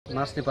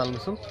March नेपालमा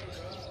छौँ।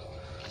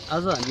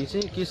 आज हामी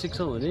चाहिँ के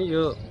सिक्छौँ भने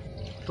यो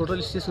टोटल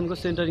स्टेसनको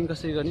सेन्टरिङ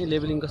कसरी गर्ने,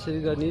 लेबलिङ कसरी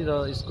गर्ने र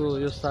यसको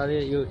यो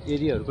सारे यो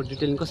एरियाहरूको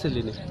डिटेलिङ कसरी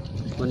लिने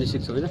भन्ने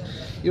सिक्छौँ होइन।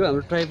 यो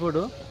हाम्रो ट्राइपोड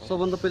हो।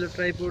 सबभन्दा पहिला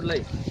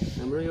ट्राइपोडलाई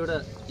हाम्रो एउटा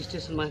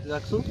स्टेसन माथि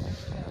राख्छौँ।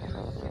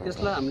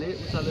 त्यसलाई हामीले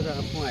उचालेर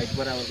आफ्नो हाइट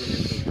बराबरको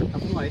लिन्छौँ।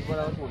 आफ्नो हाइट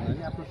बराबरको भन्दा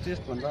पनि आफ्नो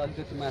चेस्टभन्दा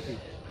अलिकति माथि,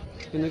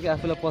 किनकि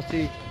आफूलाई पछि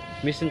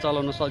मेसिन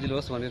चलाउन सजिलो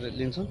होस् भनेर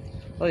लिन्छौँ।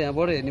 र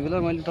यहाँबाट हेर्ने बेला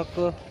मैले टक्क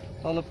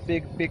तल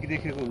पेग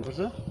देखेको हुनुपर्छ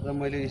र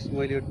मैले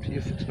यो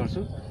फिक्स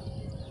गर्छु।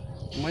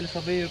 मैले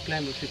सबै यो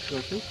क्ल्याम्पहरू फिक्स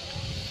गर्छु।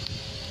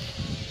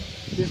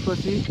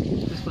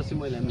 त्यसपछि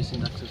मैले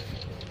मेसिन राख्छु।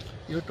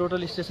 यो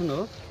टोटल स्टेसन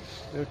हो,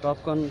 यो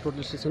टपकन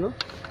टोटल स्टेसन हो।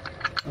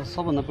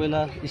 सबभन्दा पहिला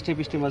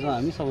स्टेपमा चाहिँ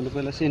हामी सबभन्दा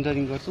पहिला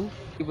सेन्टरिङ गर्छौँ।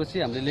 त्यसपछि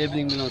हामीले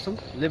लेबलिङ मिलाउँछौँ।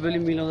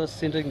 लेबलिङ मिलाउँदा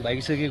सेन्टरिङ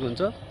भइसकेको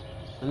हुन्छ,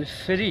 हामी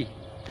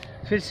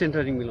फेरि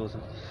सेन्टरिङ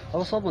मिलाउँछौँ।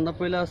 अब सबभन्दा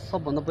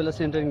पहिला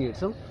सेन्टरिङ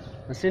हेर्छौँ।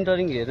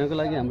 सेन्टरिङ हेर्नको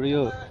लागि हाम्रो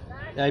यो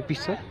आइपिस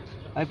छ,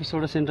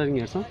 आइपिसबाट सेन्टरिङ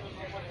हेर्छौँ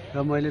र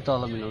मैले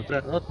तल मिलाउँछु।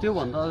 र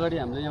त्योभन्दा अगाडि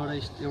हामीले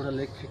एउटा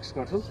लेग फिक्स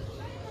गर्छौँ।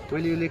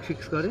 मैले यो लेग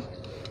फिक्स गरेँ।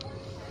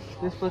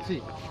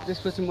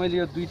 त्यसपछि मैले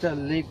यो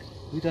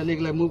दुईवटा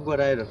लेगलाई मुभ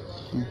गराएर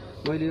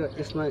मैले यो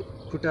यसमा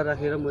खुट्टा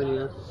राखेर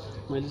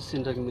मैले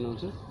सेन्टरिङ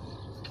मिलाउँछु।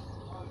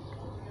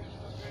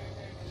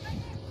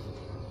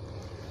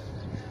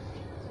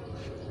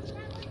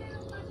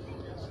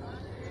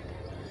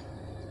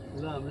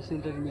 ल हाम्रो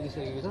सेन्टरिङ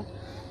मिलिसकेको छ।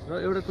 र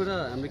एउटा कुरा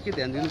हामीले के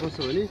ध्यान दिनुपर्छ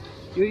भने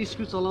यो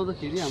स्क्रु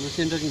चलाउँदाखेरि हाम्रो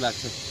सेन्टरिङ भएको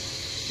छ।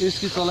 यो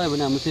स्क्रु चलायो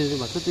भने हाम्रो सेन्टरिङ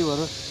भएको छ। त्यो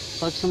भएर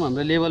सकेसम्म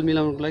हाम्रो लेभल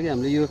मिलाउनको लागि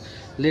हामीले यो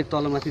लेग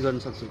तलमाथि गर्न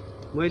सक्छौँ।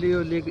 मैले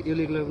यो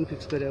लेगलाई पनि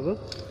फिक्स गरेँ। अब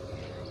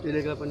यो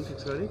लेगलाई पनि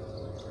फिक्स गरेँ।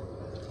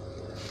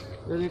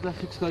 यो लेगलाई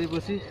फिक्स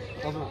गरेपछि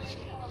अब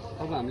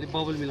हामीले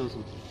बबल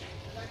मिलाउँछौँ।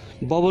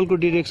 बबलको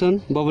डिरेक्सन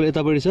बबल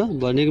यतापट्टि छ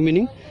भनेको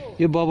मिनिङ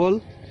यो बबल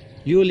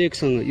यो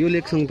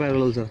लेगसँग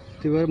प्यारलल छ।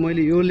 त्यही भएर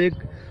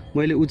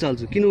मैले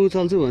उचाल्छु। किन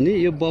उचाल्छु भने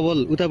यो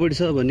बबल उतापट्टि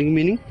छ भनेको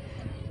मिनिङ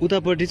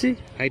उतापट्टि चाहिँ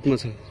हाइटमा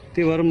छ।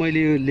 त्यही भएर मैले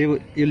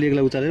यो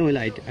लेगलाई उचालेर मैले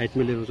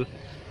हाइटमा लिएर आउँछु।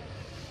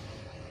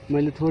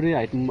 मैले थोरै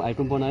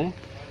हाइटमा बनाएँ।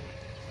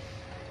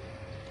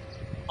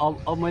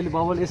 अब मैले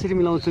बबल यसरी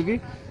मिलाउँछु कि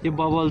यो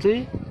बबल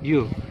चाहिँ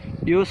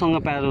योसँग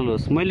प्यारल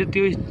होस्। मैले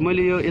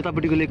यो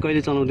यतापट्टिको लेग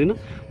कहिले चलाउँदिनँ।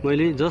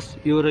 मैले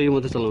जस्ट यो र यो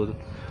मात्रै चलाउँछु।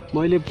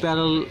 मैले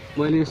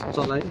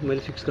चलाएँ,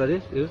 मैले फिक्स गरेँ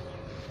यो।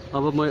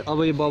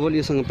 अब यो बबल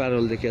योसँग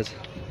प्यारल देखिएको छ।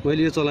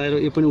 मैले यो चलाएर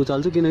यो पनि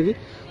उचाल्छु किनकि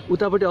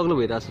उतापट्टि अग्लो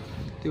भइरहेछ।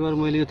 त्यही भएर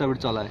मैले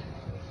उतापट्टि चलाएँ।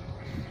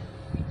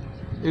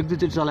 एक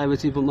दुईचोटि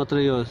चलाएपछि मात्र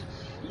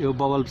यो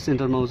बबल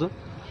सेन्टरमा आउँछ।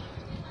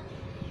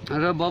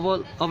 र बबल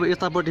अब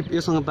यतापट्टि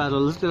योसँग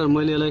प्यारल छ। त्यही भएर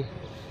मैले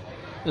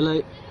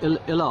यसलाई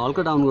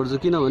हल्का डाउन गर्छु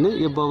किनभने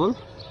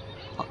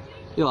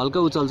यो हल्का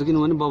उचाल्छु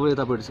किनभने बबल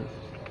यतापट्टि छ।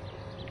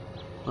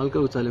 हल्का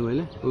उचालेँ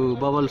मैले।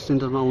 बबल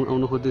सेन्टरमा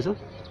आउन खोज्दैछ।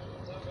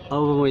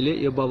 अब मैले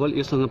यो बबल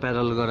योसँग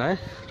प्यारल गराएँ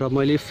र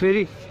मैले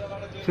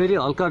फेरि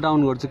हल्का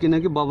डाउन गर्छु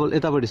किनकि बबल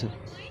यतापट्टि छ।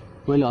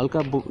 मैले हल्का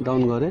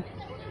डाउन गरेँ।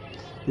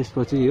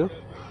 त्यसपछि यो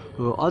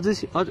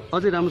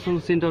अझै राम्रोसँग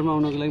सेन्टरमा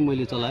आउनको लागि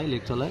मैले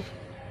लेग चलाएँ।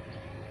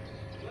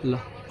 ल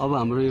अब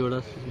हाम्रो एउटा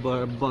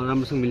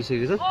राम्रोसँग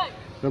मिलिसकेको छ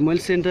र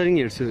मैले सेन्टरिङ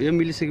हेर्छु। यो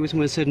मिलिसकेपछि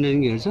मैले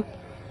सेन्टरिङ हेर्छु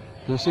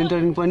र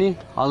सेन्टरिङ पनि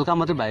हल्का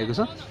मात्रै भएको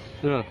छ।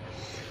 र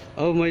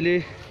अब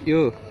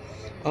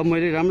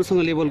मैले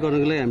राम्रोसँग लेबल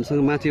गर्नको लागि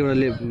हामीसँग माथि एउटा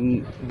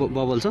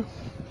बबल छ।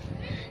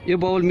 यो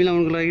बबल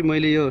मिलाउनको लागि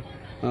मैले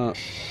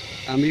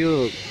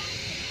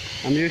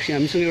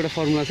हामीसँग एउटा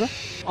फर्मुला छ।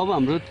 अब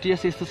हाम्रो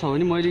टिएस यस्तो छ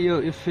भने मैले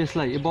यो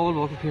फेसलाई, यो बबल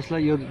भएको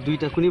फेसलाई यो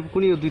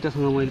कुनै यो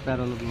दुईटासँग मैले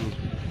प्यारल बनाउँछु।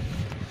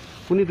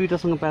 कुनै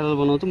दुईटासँग प्यारल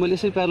बनाउँछु। मैले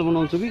यसरी प्यारल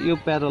बनाउँछु कि यो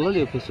प्यारल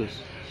यो फेस होस्।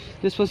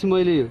 त्यसपछि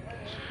मैले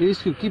यो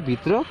स्क्रू कि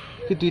भित्र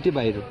कि दुईटै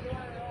बाहिर,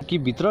 कि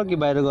भित्र कि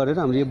बाहिर गरेर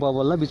हामीले यो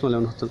बबललाई बिचमा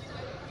ल्याउन सक्छौँ।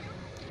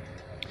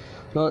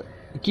 र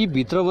कि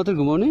भित्र मात्रै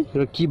घुमाउने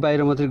र कि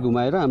बाहिर मात्रै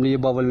घुमाएर हामीले यो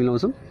बबल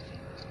मिलाउँछौँ।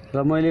 र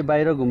मैले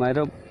बाहिर घुमाएर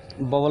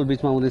बबल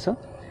बिचमा आउँदैछ।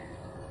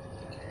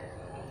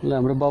 ल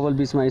हाम्रो बबल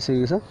बिचमा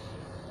आइसकेको छ।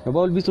 र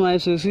बबल बिचमा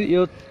आइसकेपछि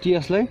यो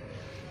टिएसलाई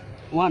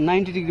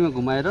 90 डिग्रीमा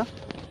घुमाएर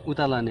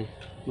उता लाने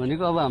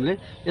भनेको अब हामीले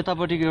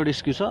यतापट्टिको एउटा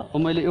स्क्रू छ। अब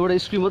मैले एउटा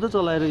स्क्रू मात्रै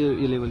चलाएर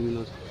यो लेभल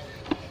मिलाउँछु।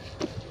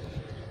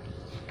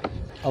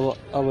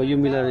 अब यो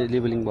मिलाएर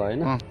लेभलिङ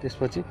भएन।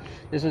 त्यसपछि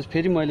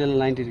फेरि मैले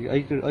 90 डिग्री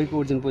अहिलेको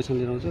ओरिजिन पोजिसन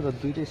लिएर आउँछु र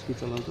दुईटै स्क्रू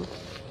चलाउँछु।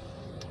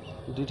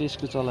 दुईटै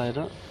स्क्रू चलाएर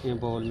यहाँ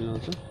बबल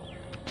मिलाउँछु।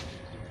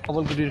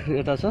 बबलको डिरेक्सन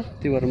यता छ।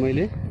 त्यही भएर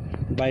मैले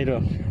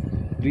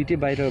दुईटै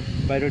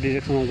बाहिर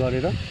डिरेक्सनमा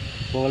गरेर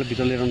बबल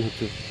भित्र लिएर आउन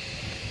सक्छु।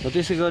 र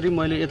त्यसै गरी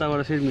मैले यताबाट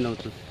फेरि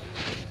मिलाउँछु।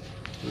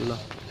 ल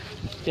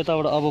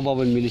यताबाट अब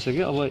बबल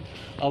मिलिसक्यो।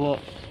 अब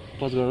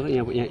पज गरेर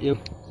यहाँ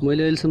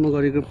मैले अहिलेसम्म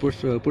गरेको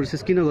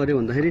प्रोसेस किन गरेँ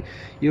भन्दाखेरि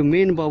यो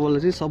मेन बबल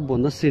चाहिँ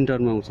सबभन्दा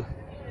सेन्टरमा आउँछ।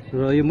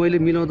 र यो मैले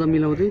मिलाउँदै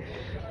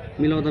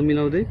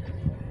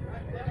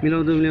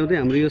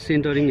हाम्रो यो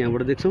सेन्टरिङ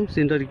यहाँबाट देख्छौँ।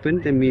 सेन्टरिङ पनि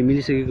त्यहाँ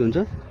मिलिसकेको हुन्छ।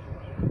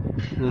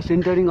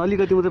 सेन्टरिङ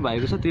अलिकति मात्रै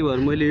भएको छ, त्यही भएर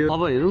मैले यो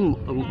अब हेरौँ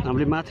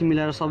हामीले माथि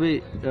मिलाएर सबै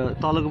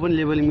तलको पनि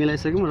लेभलिङ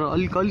मिलाइसक्यौँ र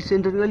अलिक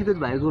सेन्टरिङ अलिकति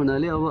भएको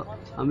हुनाले अब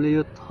हामीले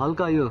यो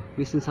हल्का यो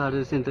मिसिन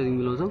सारेर सेन्टरिङ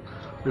मिलाउँछौँ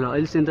र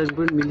अहिले सेन्टरिङ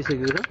पनि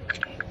मिलिसकेको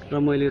र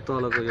मैले यो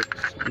तलको यो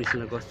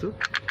मिसिनलाई कस्छु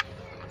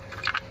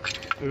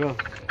र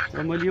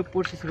मैले यो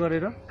प्रोसेस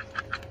गरेर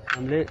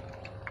हामीले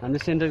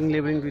सेन्टरिङ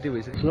लेभलिङ दुइटै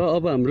भइसक्यो र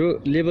अब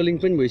हाम्रो लेभलिङ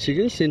पनि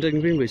भइसक्यो, सेन्टरिङ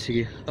पनि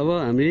भइसक्यो। अब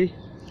हामी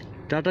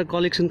डाटा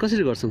कलेक्सन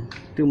कसरी गर्छौँ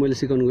त्यो मैले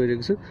सिकाउनु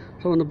गइरहेको छु।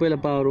 सबभन्दा पहिला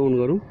पावर अन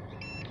गरौँ।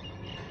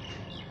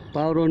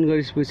 पावर अन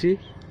गरेपछि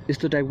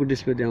यस्तो टाइपको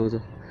डिस्प्ले देखाउँछ।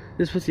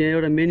 त्यसपछि यहाँ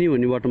एउटा मेन्यु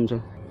भन्ने बटन छ।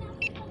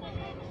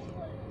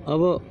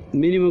 अब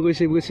मेन्युमा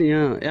गइसकेपछि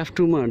यहाँ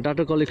F2 मा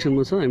डाटा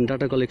कलेक्सनमा छ, हामी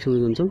डाटा कलेक्सनमा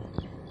जान्छौँ।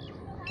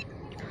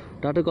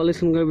 डाटा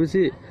कलेक्सन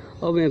गरेपछि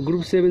अब यहाँ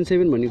ग्रुप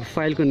 77 भनेको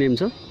फाइलको नेम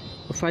छ।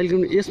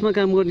 फाइलको यसमा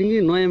काम गर्ने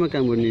कि नयाँमा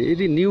काम गर्ने,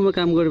 यदि न्यूमा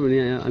काम गऱ्यो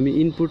भने हामी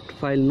इनपुट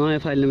फाइल नयाँ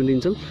फाइल नेम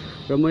दिन्छौँ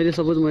र मैले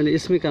सपोज मैले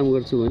यसमै काम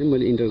गर्छु भने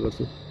मैले इन्टर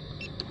गर्छु।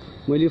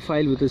 मैले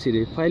फाइलभित्र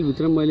छिरेँ,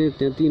 फाइलभित्र मैले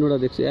त्यहाँ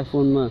तीनवटा देख्छु।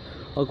 F1 मा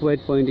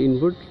अकुपाइड पोइन्ट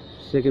इनपुट,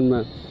 सेकेन्डमा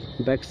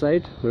ब्याक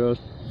साइड र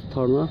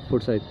थर्डमा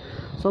फोर्थ साइड।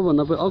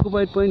 सबभन्दा पहिला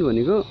अकुपाइड पोइन्ट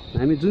भनेको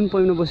हामी जुन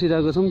पोइन्टमा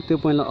बसिरहेको छौँ त्यो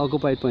पोइन्टलाई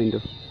अकुपाइड पोइन्ट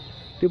हो।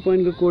 त्यो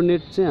पोइन्टको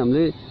कोअर्डिनेट चाहिँ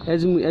हामीले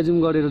एजुम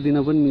गरेर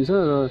दिन पनि मिल्छ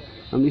र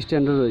हामी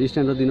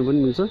स्ट्यान्डर्ड दिन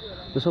पनि मिल्छ।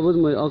 र सपोज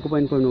मैले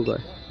अकुपाइड पोइन्टमा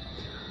गएँ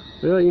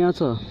र यहाँ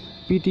छ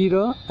पिटी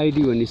र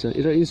आइडी भन्ने छ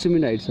र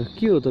इन्स्ट्रुमेन्ट हाइट छ।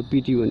 के हो त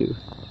पिटी भनेको?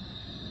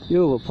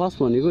 यो हो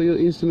फर्स्ट भनेको यो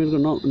इन्स्ट्रुमेन्टको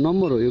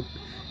नम्बर हो,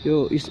 यो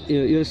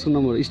यसको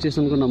नम्बर हो,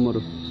 स्टेसनको नम्बर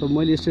हो। सो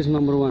मैले स्टेसन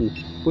नम्बर 1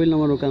 पहिलो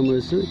नम्बरमा काम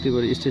गर्छु, त्यही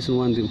भएर स्टेसन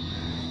 1 दिउँ।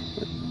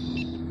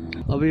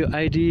 अब यो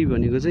आइडी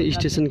भनेको चाहिँ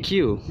स्टेसन के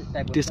हो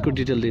त्यसको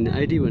डिटेल दिने।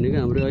 आइडी भनेको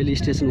हाम्रो अहिले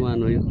स्टेसन 1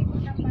 हो। यो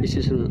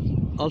स्टेसन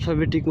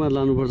अल्फाबेटिकमा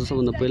लानुपर्छ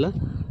सबभन्दा पहिला।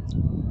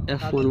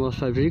 F1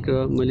 अल्फाबेटिक र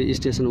मैले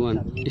स्टेसन 1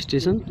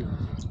 स्टेसन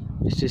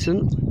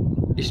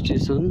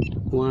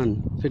 1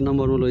 फेरि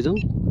नम्बरमा लैजाउँ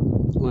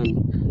 1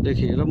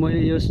 लेखेँ र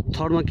मैले यो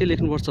थर्डमा के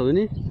लेख्नुपर्छ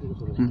भने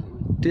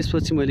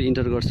त्यसपछि मैले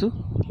इन्टर गर्छु।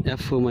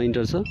 F4 मा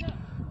इन्टर छ।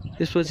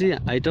 त्यसपछि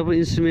हाइट अफ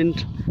इन्स्ट्रुमेन्ट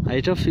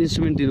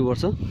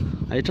दिनुपर्छ।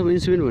 हाइट अफ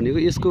इन्स्ट्रुमेन्ट भनेको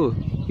यसको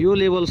यो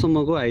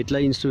लेभलसम्मको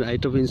हाइटलाई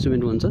हाइट अफ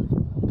इन्स्ट्रुमेन्ट भन्छ,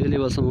 यो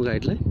लेभलसम्मको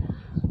हाइटलाई।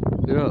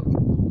 र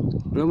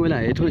मैले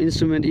हाइट अफ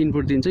इन्स्ट्रुमेन्ट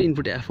इनपुट दिन्छ।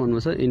 इनपुट F1 मा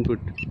छ इनपुट,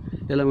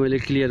 यसलाई मैले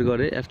क्लियर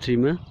गरेँ F3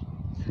 मा।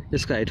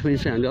 यसको हाइट अफ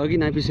इन्स्ट्रुमेन्ट हामीले अघि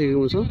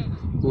नापिसकेको छौँ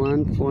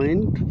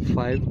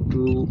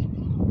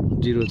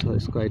 1.520 छ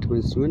यसको हाइट अफ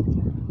इन्स्ट्रुमेन्ट।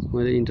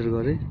 मैले इन्टर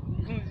गरेँ।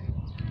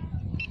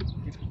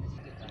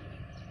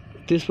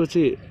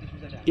 त्यसपछि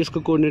यसको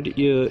कोअर्डिनेट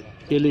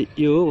यसले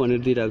यो हो भनेर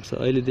दिइरहेको छ,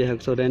 अहिले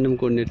देखाएको छ ऱ्यान्डम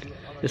कोअर्डिनेट।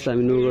 यसलाई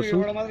हामी नो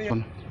गर्छौँ।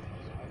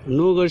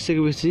 नो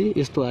गरिसकेपछि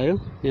यस्तो आयो।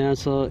 यहाँ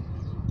छ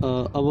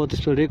अब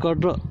त्यसको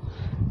रेकर्ड र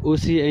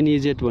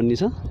OCNEZ भन्ने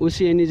छ।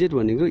 OCNEZ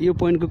भनेको यो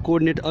पोइन्टको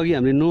कोअर्डिनेट अघि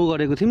हामीले नो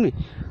गरेको थियौँ नि,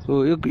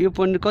 यो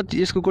पोइन्ट कति,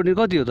 यसको कोअर्डिनेट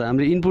कति हो त?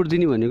 हामीले इनपुट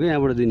दिने भनेको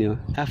यहाँबाट दिने हो,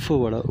 F4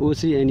 बाट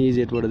OCNEZ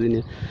बाट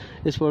दिने।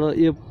 यसबाट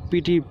यो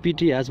पिटी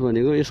ह्याच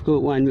भनेको यसको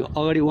हामी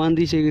अगाडि 1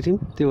 दिइसकेको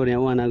थियौँ, त्यही भएर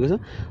यहाँ 1 आएको छ।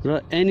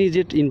 र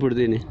NEZ इनपुट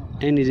दिने,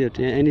 NEZ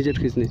यहाँ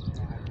NEZ खिच्ने।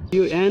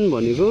 यो N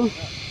भनेको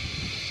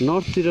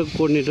नर्थतिरको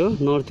कोअर्डिनेट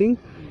हो, नर्थिङ।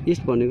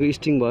 इस्ट भनेको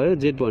इस्टिङ भयो,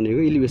 Z भनेको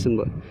इलिभेसन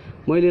भयो।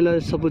 मैले यसलाई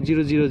सपोज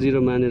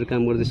 000 मानेर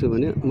काम गर्दैछु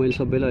भने मैले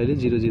सबैलाई अहिले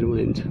 00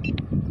 बनाइदिन्छु।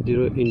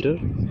 0 इन्टर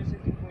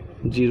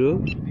 0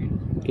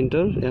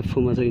 इन्टर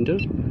F4 मा छ इन्टर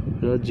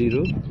र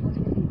 0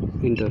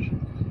 इन्टर।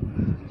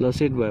 ल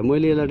सेट भयो।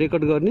 मैले यसलाई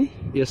रेकर्ड गर्ने,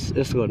 यस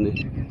गर्ने।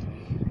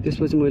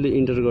 त्यसपछि मैले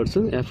इन्टर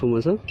गर्छु, F4 मा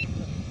छ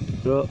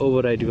र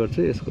ओभरराइट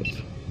गर्छु, यस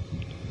गर्छु।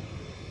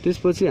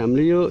 त्यसपछि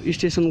हामीले यो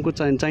स्टेसनको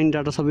चाहिने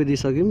डाटा सबै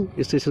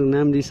दिइसक्यौँ। स्टेसनको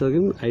नाम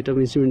दिइसक्यौँ, हाइट अफ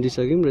इन्स्ट्रुमेन्ट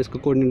दिइसक्यौँ र यसको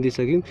कोअर्डिनेट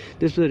दिइसक्यौँ।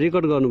 त्यसपछि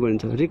रेकर्ड गर्नुपर्ने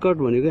छ। रेकर्ड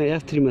भनेको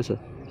F3 मा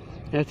छ।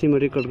 F3 मा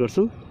रेकर्ड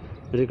गर्छौँ,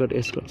 रेकर्ड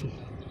एस गर्छौँ।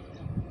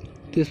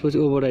 त्यसपछि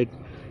ओभरराइट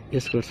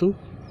एस गर्छौँ।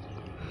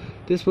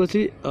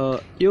 त्यसपछि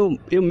यो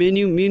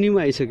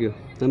मेन्युमा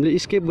आइसक्यो। हामीले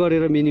स्केप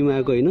गरेर मेन्युमा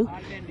आएको होइन।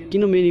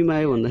 किन मेन्युमा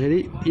आयो भन्दाखेरि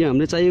यो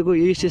हामीले चाहिएको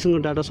यो स्टेसनको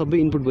डाटा सबै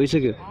इनपुट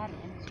भइसक्यो,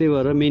 त्यही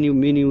भएर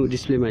मेन्यु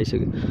डिस्प्लेमा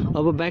आइसक्यो।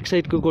 अब ब्याक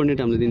साइडको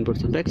कोअर्डिनेट हामीले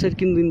दिनुपर्छ। ब्याक साइड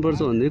किन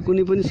दिनुपर्छ भन्दाखेरि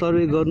कुनै पनि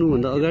सर्वे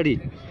गर्नुभन्दा अगाडि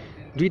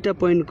दुईटा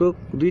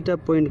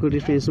पोइन्टको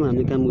डिफरेन्समा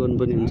हामीले काम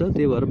गर्नुपर्ने हुन्छ।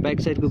 त्यही भएर ब्याक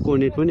साइडको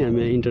कोअर्डिनेट पनि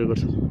हामी इन्टर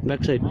गर्छौँ।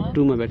 ब्याक साइड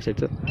 2 मा ब्याक साइड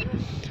छ।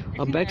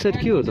 अब ब्याक साइड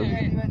के हो त?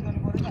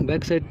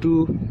 ब्याक साइड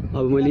 2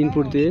 अब मैले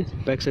इनपुट दिएँ,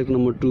 ब्याक साइडको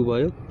नम्बर 2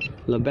 भयो।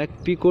 ल ब्याक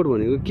पी कोड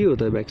भनेको के हो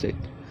त? ब्याक साइड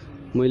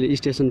मैले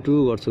स्टेसन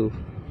 2 गर्छु।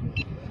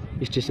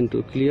 Station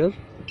 2 clear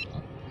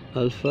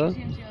alpha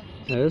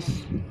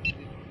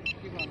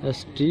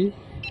ST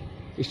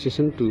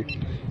station 2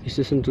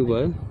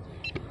 भयो।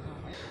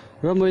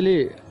 र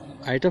मैले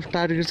हाइट अफ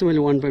टार्गेट चाहिँ मैले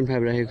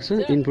 1.5 राखेको छु।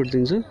 इनपुट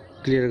दिन्छु,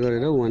 क्लियर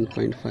गरेर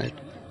 1.5।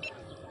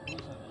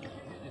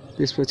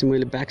 त्यसपछि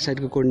मैले ब्याक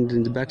साइडको कोअर्डिनेट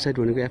दिन्छु। ब्याक साइड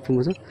भनेको F4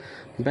 मा छ।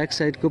 ब्याक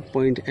साइडको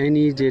पोइन्ट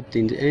NEZ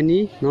दिन्छु। NE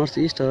north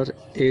east or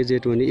AZ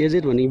भने AZ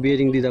भनेको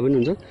बेरिङ दिँदा पनि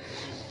हुन्छ।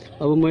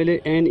 अब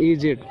मैले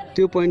NEZ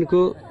त्यो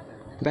पोइन्टको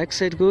ब्याक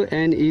साइडको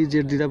NEZ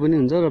दिँदा पनि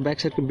हुन्छ र ब्याक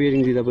साइडको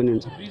बेरिङ दिँदा पनि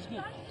हुन्छ।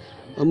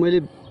 अब मैले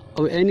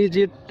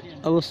NEZ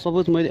अब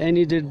सपोज मैले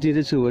एनइजेड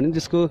दिँदैछु भने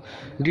त्यसको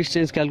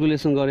डिस्टेन्स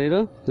क्यालकुलेसन गरेर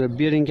र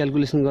बियरिङ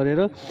क्यालकुलेसन गरेर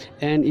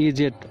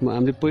एनइजेड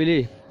हामीले पहिले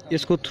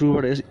यसको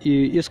थ्रुबाट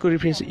यसको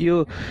रिफरेन्स यो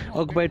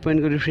अकुपाइड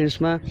पोइन्टको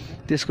रिफरेन्समा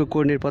त्यसको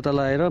कोअर्डिनेट पत्ता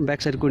लगाएर ब्याक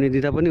साइड कोअर्डिनेट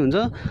दिँदा पनि हुन्छ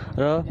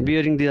र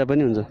बियरिङ दिँदा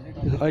पनि हुन्छ।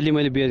 अहिले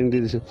मैले बियरिङ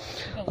दिँदैछु।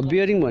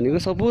 बियरिङ भनेको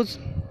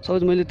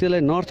सपोज मैले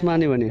त्यसलाई नर्थ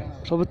माने भने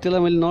सपोज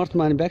त्यसलाई मैले नर्थ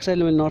माने ब्याक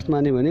साइडले मैले नर्थ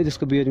माने भने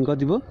त्यसको बियरिङ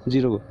कति भयो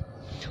 0 भयो।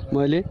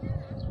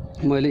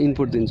 मैले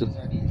इनपुट दिन्छु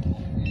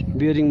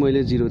बियरिङ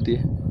मैले 0 दिएँ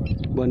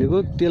भनेको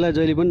त्यसलाई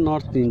जहिले पनि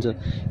नर्थ दिन्छ।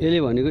 यसले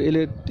भनेको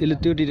यसले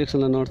त्यो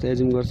डिरेक्सनलाई नर्थ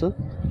एज्युम गर्छ।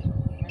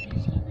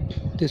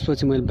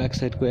 त्यसपछि मैले ब्याक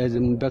साइड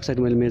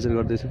मैले मेजर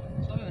गर्दैछु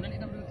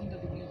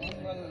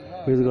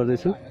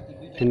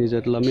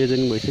एनइजेड ल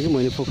मेजरिङ भइसक्यो।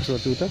 मैले फोकस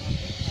गर्छु उता।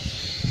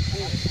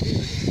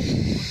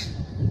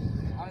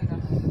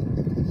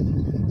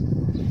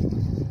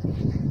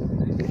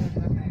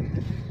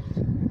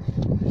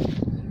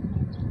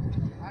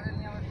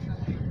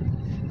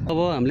 अब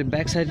हामीले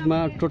ब्याक साइडमा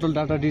टोटल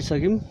डाटा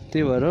दिइसक्यौँ,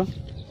 त्यही भएर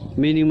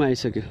मेन्युमा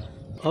आइसक्यो।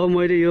 अब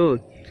मैले यो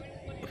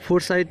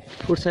फोर साइड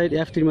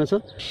F3 छ।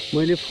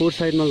 मैले फोर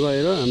साइडमा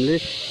गएर हामीले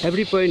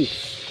एभ्री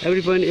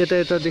पोइन्ट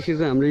यता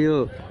देखेको हाम्रो यो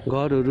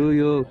घरहरू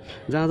यो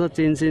जहाँ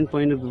चेन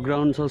पोइन्ट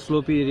ग्राउन्ड छ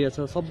स्लोपी एरिया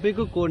छ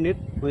सबैको कोअर्डिनेट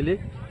मैले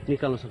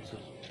निकाल्न सक्छु।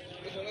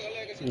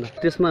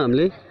 त्यसमा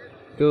हामीले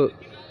यो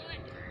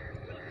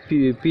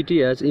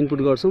पिटिएच इनपुट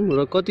गर्छौँ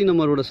र कति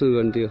नम्बरबाट सुरु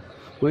गर्ने थियो।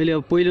 मैले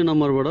अब पहिलो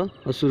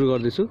नम्बरबाट सुरु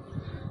गर्दैछु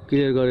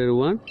क्लियर गरेर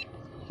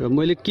 1 र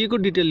मैले के को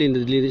डिटेल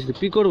लिँदैछु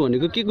पिकोड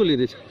भनेको के को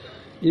लिँदैछु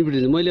इनपुट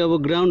दिन्छु। मैले अब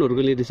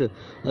ग्राउन्डहरूको लिँदैछु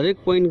हरेक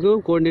पोइन्टको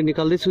कोअर्डिनेट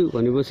निकाल्दैछु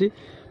भनेपछि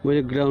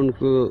मैले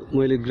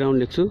ग्राउन्ड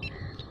लेख्छु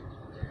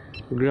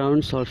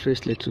ग्राउन्ड सर्फेस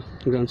लेख्छु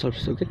ground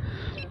surface. Okay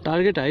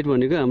target height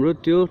भनेको हाम्रो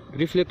त्यो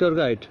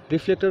रिफ्लेक्टरको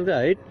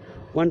हाइट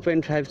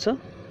 1.5 छ।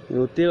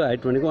 त्यो हाइट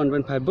भनेको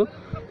 1.5 भयो।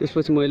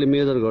 त्यसपछि मैले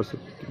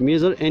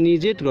मेजर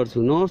एनइजेड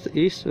गर्छु नर्थ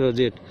इस्ट र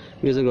जेड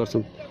मेजर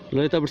गर्छौँ। ल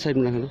यताबाट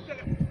साइडमा राखेर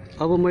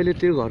अब मैले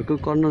त्यो घरको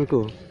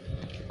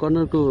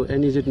कर्नरको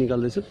एनइजेड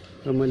निकाल्दैछु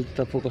र मैले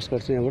त्यता फोकस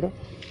गर्छु यहाँबाट।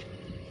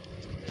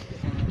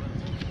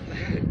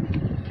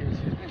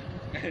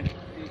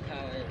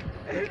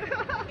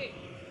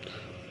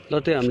 ल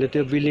त्यो हामीले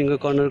त्यो बिल्डिङको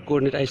कर्नर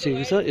कोअर्डिनेट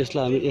आइसकेको छ।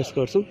 यसलाई हामी एस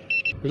गर्छौँ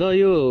र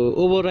यो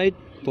ओभरराइट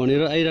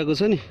भनेर आइरहेको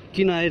छ नि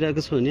किन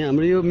आइरहेको छ भने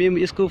हाम्रो यो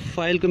यसको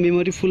फाइलको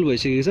मेमोरी फुल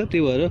भइसकेको छ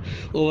त्यही भएर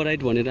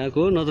ओभरराइट भनेर आएको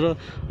हो। नत्र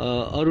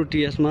अरू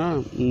टिएसमा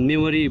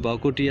मेमोरी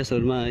भएको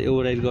टिएसहरूमा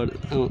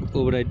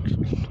ओभरराइट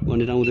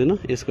भनेर आउँदैन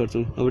यस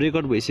गर्छौँ। अब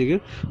रेकर्ड भइसक्यो।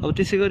 अब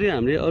त्यसै गरी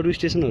हामीले अरू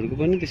स्टेसनहरूको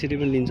पनि त्यसरी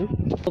पनि लिन्छौँ।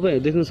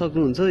 तपाईँहरू देख्न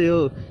सक्नुहुन्छ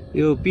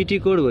यो पिटी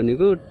कोड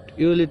भनेको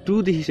योले 2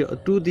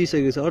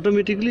 दिइसकेको छ।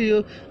 अटोमेटिकली यो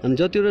हामी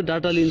जतिवटा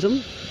डाटा लिन्छौँ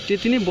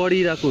त्यति नै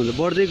बढिरहेको हुन्छ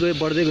बढ्दै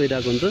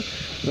गइरहेको हुन्छ।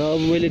 र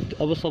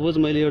अब सपोज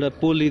मैले एउटा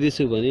पोल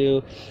लिँदैछु भने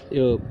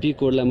यो पी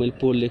कोडलाई मैले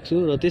पोल लेख्छु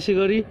र त्यसै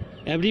गरी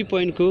एभ्री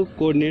पोइन्टको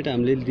कोअर्डिनेट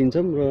हामीले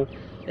दिन्छौँ र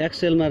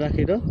एक्सेलमा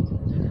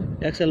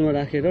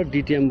राखेर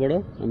डिटिएमबाट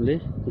हामीले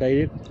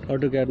डाइरेक्ट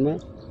अटोक्याडमा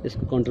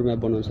यसको कन्ट्रोल म्याप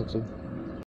बनाउन सक्छौँ।